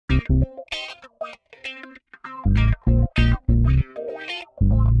Hey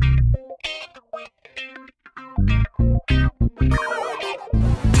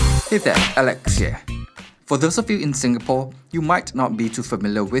there, Alex here. For those of you in Singapore, you might not be too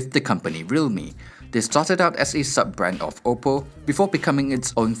familiar with the company realme. They started out as a sub-brand of Oppo before becoming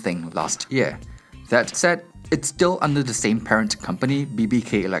its own thing last year. That said, it's still under the same parent company,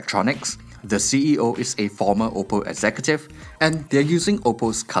 BBK Electronics. The CEO is a former Oppo executive, and they're using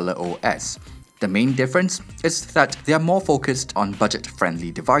Oppo's Color OS. The main difference is that they are more focused on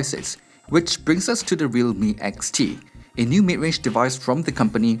budget-friendly devices, which brings us to the Realme XT, a new mid-range device from the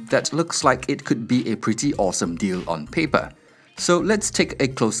company that looks like it could be a pretty awesome deal on paper. So let's take a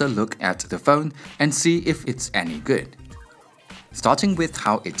closer look at the phone and see if it's any good. Starting with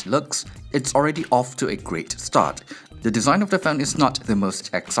how it looks, it's already off to a great start. The design of the phone is not the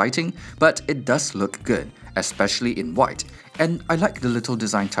most exciting, but it does look good, especially in white, and I like the little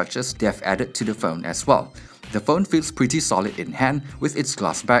design touches they have added to the phone as well. The phone feels pretty solid in hand with its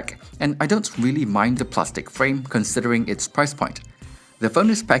glass back, and I don't really mind the plastic frame considering its price point. The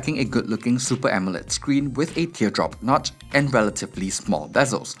phone is packing a good-looking Super AMOLED screen with a teardrop notch and relatively small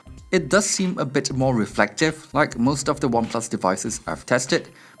bezels. It does seem a bit more reflective like most of the OnePlus devices I've tested,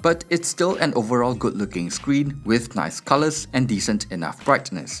 but it's still an overall good-looking screen with nice colors and decent enough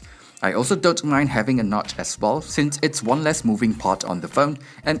brightness. I also don't mind having a notch as well since it's one less moving part on the phone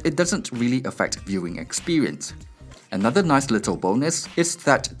and it doesn't really affect viewing experience. Another nice little bonus is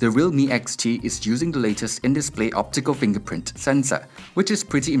that the Realme XT is using the latest in-display optical fingerprint sensor, which is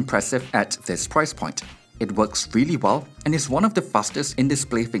pretty impressive at this price point. It works really well and is one of the fastest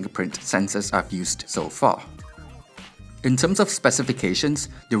in-display fingerprint sensors I've used so far. In terms of specifications,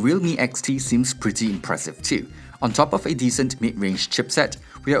 the Realme XT seems pretty impressive too. On top of a decent mid-range chipset,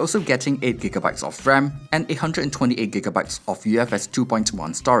 we are also getting 8GB of RAM and 128GB of UFS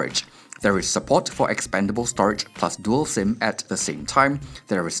 2.1 storage. There is support for expandable storage plus dual SIM at the same time,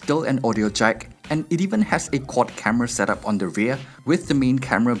 there is still an audio jack, and it even has a quad camera setup on the rear, with the main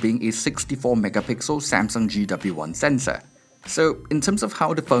camera being a 64MP Samsung GW1 sensor. So in terms of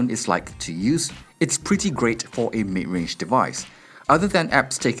how the phone is like to use, it's pretty great for a mid-range device. Other than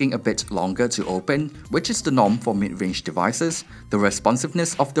apps taking a bit longer to open, which is the norm for mid-range devices, the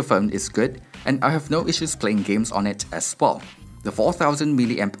responsiveness of the phone is good, and I have no issues playing games on it as well. The 4000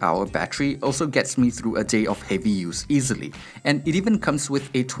 mAh battery also gets me through a day of heavy use easily, and it even comes with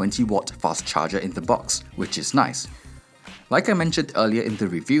a 20W fast charger in the box, which is nice. Like I mentioned earlier in the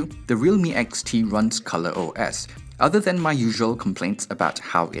review, the Realme XT runs Color OS. Other than my usual complaints about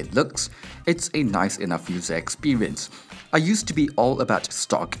how it looks, it's a nice enough user experience. I used to be all about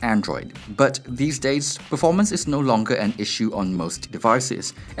stock Android, but these days, performance is no longer an issue on most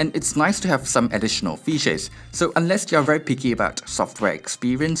devices, and it's nice to have some additional features, so unless you're very picky about software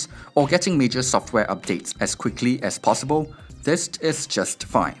experience or getting major software updates as quickly as possible, this is just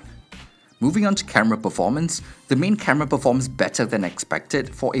fine. Moving on to camera performance, the main camera performs better than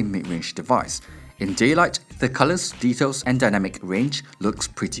expected for a mid-range device. In daylight, the colors, details, and dynamic range looks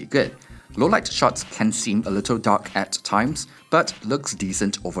pretty good. Low-light shots can seem a little dark at times, but looks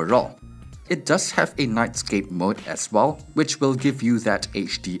decent overall. It does have a nightscape mode as well, which will give you that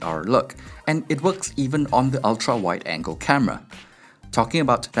HDR look, and it works even on the ultra-wide-angle camera. Talking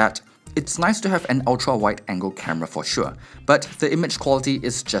about that, it's nice to have an ultra-wide-angle camera for sure, but the image quality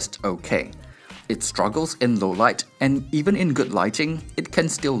is just okay. It struggles in low light, and even in good lighting, it can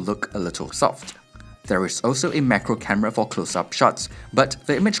still look a little soft. There is also a macro camera for close-up shots, but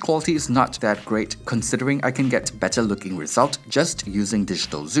the image quality is not that great considering I can get better looking result just using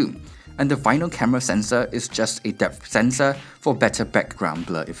digital zoom. And the final camera sensor is just a depth sensor for better background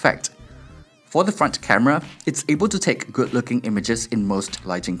blur effect. For the front camera, it's able to take good-looking images in most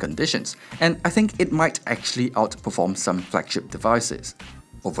lighting conditions, and I think it might actually outperform some flagship devices.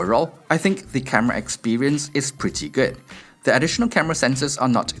 Overall, I think the camera experience is pretty good. The additional camera sensors are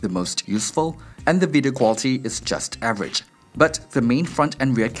not the most useful, and the video quality is just average. But the main front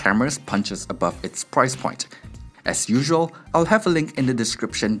and rear cameras punches above its price point. As usual, I'll have a link in the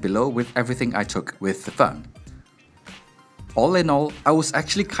description below with everything I took with the phone. All in all, I was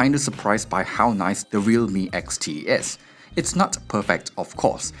actually kinda surprised by how nice the Realme XT is. It's not perfect, of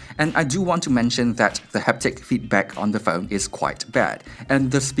course, and I do want to mention that the haptic feedback on the phone is quite bad,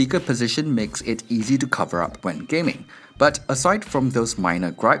 and the speaker position makes it easy to cover up when gaming. But aside from those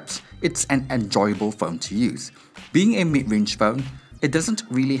minor gripes, it's an enjoyable phone to use. Being a mid-range phone, it doesn't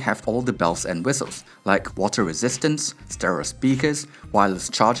really have all the bells and whistles, like water resistance, stereo speakers, wireless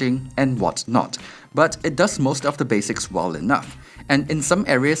charging, and whatnot, but it does most of the basics well enough, and in some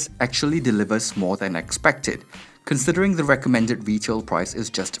areas actually delivers more than expected. considering the recommended retail price is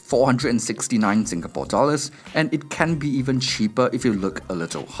just 469 Singapore dollars, and it can be even cheaper if you look a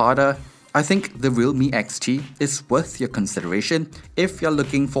little harder. I think the Realme XT is worth your consideration if you're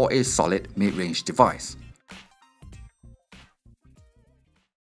looking for a solid mid-range device.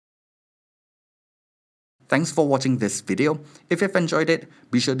 Thanks for watching this video. If you've enjoyed it,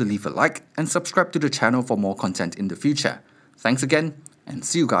 be sure to leave a like and subscribe to the channel for more content in the future. Thanks again, and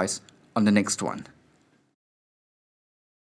see you guys on the next one.